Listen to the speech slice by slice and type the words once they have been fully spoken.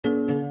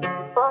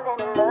I'm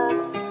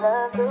in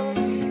love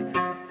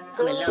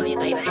with you,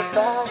 baby. I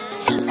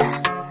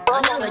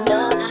know it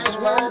not as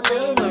one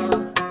thing more,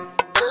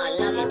 but I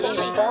love you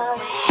dearly.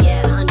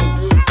 Yeah, honey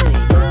boo boo,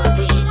 you're my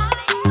bee.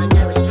 I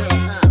know we're split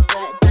up,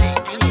 but that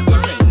ain't no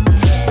different.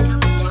 Yeah,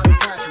 1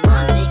 +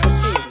 1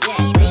 = 2.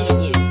 Yeah, me and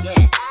you,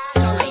 yeah,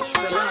 soulmates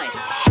for life.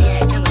 Yeah,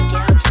 come on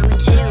girl, come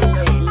and chill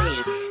with me.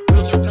 We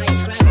can play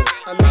Scrabble,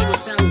 or maybe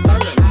some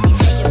bowling.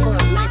 Take you for a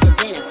night to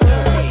dinner, 40.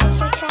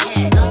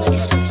 Yeah, all the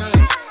good old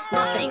times,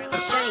 nothing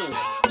has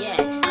changed. Yeah,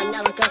 I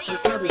know I got some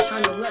problems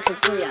trying to work it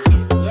for ya.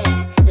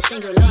 Yeah, the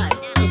single life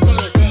is feeling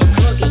a bit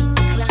groggy,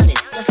 clouded.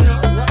 That's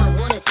not what I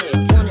wanna do.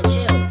 Wanna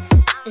chill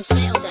and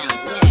settle down.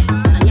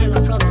 Yeah, I know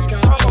my problems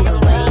got in the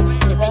way,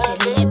 and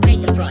eventually it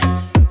paid the price.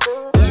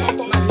 Yeah,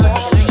 my love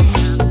delayed.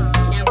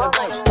 Now we're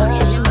both stuck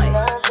in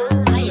limbo,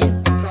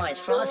 paying the price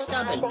for our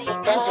stubborn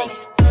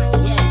antics.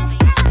 Yeah,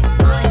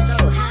 my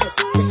soul has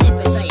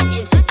precipitated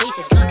into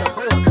pieces like a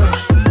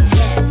Holocaust.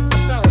 Yeah, my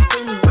soul's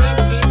been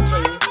ripped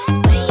into.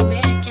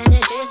 Baby, can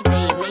it just be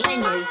me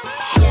and you?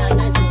 Yeah, I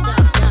know some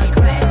stuff got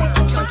regret. I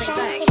can't take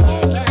back.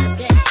 Yeah,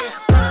 let's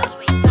start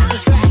back from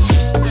scratch.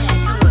 Yeah,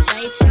 come on,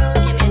 babe,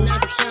 give me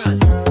another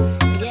chance.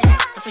 Yeah,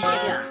 I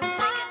forgive ya.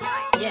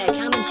 Yeah,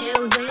 come and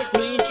chill with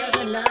me, 'cause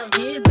I love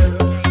you, boo.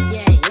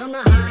 Yeah, you're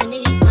my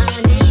honey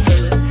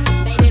boo.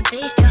 Baby,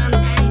 please come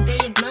and be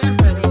my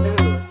honey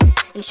boo,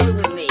 and chill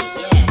with me.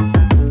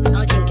 Yeah,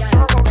 I can go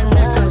and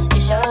massage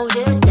your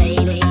shoulders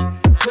daily.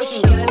 We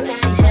can go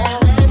and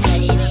have a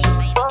baby.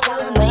 Go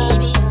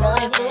maybe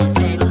 5 or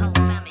 10.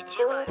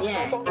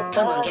 Yeah,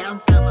 come on, girl.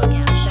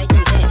 Shake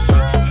them hips,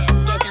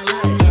 get down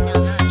low,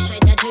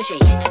 shake that tushy.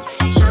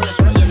 Show us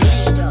what you're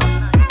made of.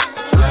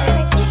 Yeah,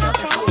 you got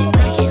the full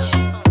package.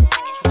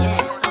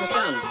 Yeah, I was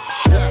done.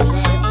 Yeah,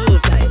 let it all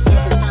go for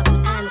some stubborn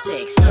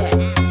antics.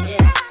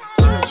 Yeah,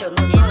 immature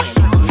my mind.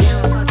 Now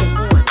I'm fucking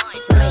born,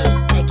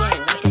 raised again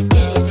like a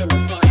phoenix in the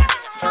fire.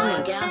 Come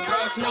on, girl,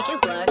 let's make it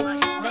work.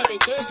 Baby,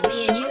 just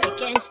me and you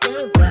against the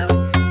world.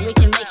 We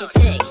can make it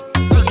tick,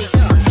 tick it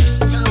off.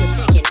 Time is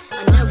ticking. I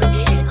know we're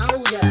getting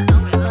older,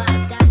 but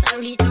that's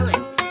only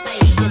time.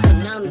 Age just a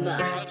number.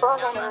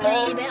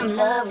 Baby, I'm in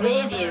love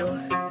with you.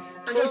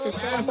 I'm just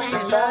obsessed and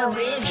in love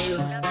with you.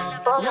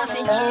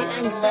 Loving you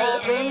and say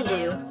and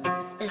do.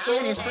 As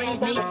good as brings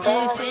me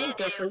to think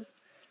different.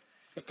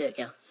 Let's do it,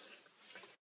 girl.